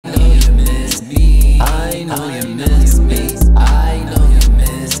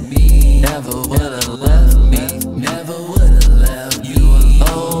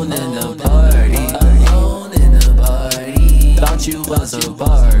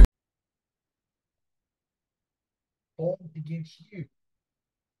against you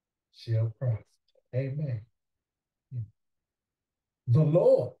shall prosper. Amen. The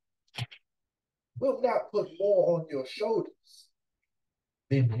Lord will not put more on your shoulders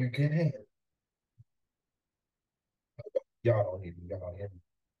than you can handle. Y'all don't even, y'all hear me.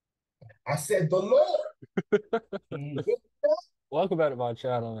 I said the Lord. Welcome back to my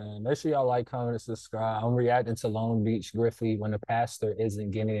channel, man. Make sure y'all like, comment, and subscribe. I'm reacting to Long Beach Griffey when the pastor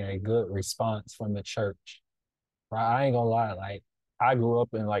isn't getting a good response from the church. Right? I ain't gonna lie, like I grew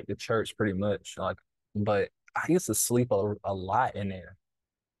up in like the church pretty much, like, but I used to sleep a lot in there.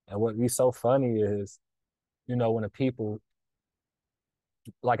 And what be so funny is, when the people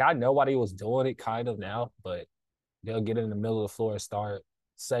like I know why they was doing it kind of now, but they'll get in the middle of the floor and start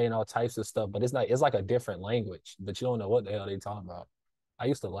saying all types of stuff, but it's like a different language, but you don't know what the hell they talking about. I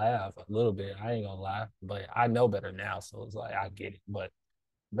used to laugh a little bit, I ain't gonna lie, but I know better now, so it's like I get it. But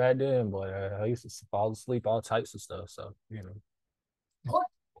back then, boy, I used to fall asleep all types of stuff. So What?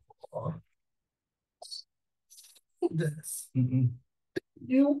 This.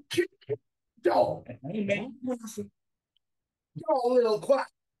 You dog. Amen. Y'all little quiet.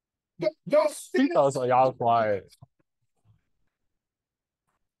 Y'all he knows so y'all quiet.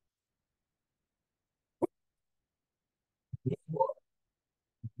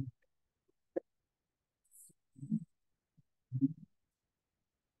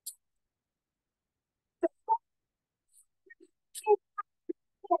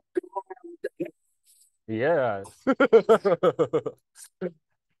 Yeah. Them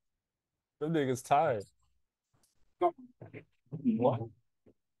niggas tired. What?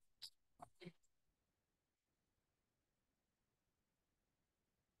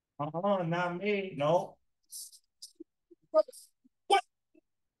 Not me. No. What?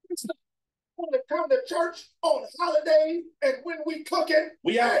 Want to come to church on holidays and when we cooking?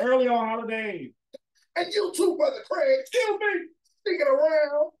 We out early on holidays. And you too, Brother Craig. Excuse me. Sticking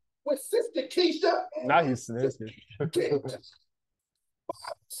around with Sister Keisha. Now he's snitching.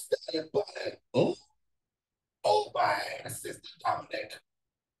 Oh, my Sister Dominic.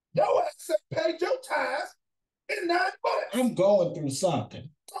 Your ass paid your tithes in 9 months. I'm going through something.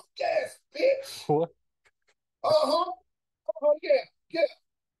 Fuck ass, bitch. What? Yeah.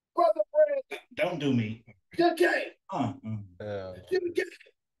 Brother Brandon. Don't do me. Good game. Yeah. Good game.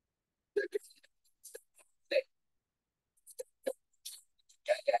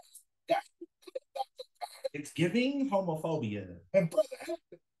 It's giving homophobia. And Brother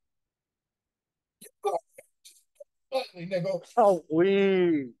ugly nigga. Oh,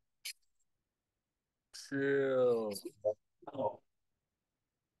 we chill. Oh.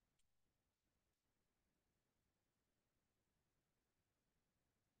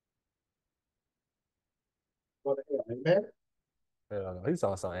 Amen. Yeah, he's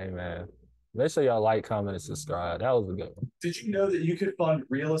also amen. Make sure y'all like, comment, and subscribe. That was a good one. Did you know that you could fund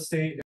real estate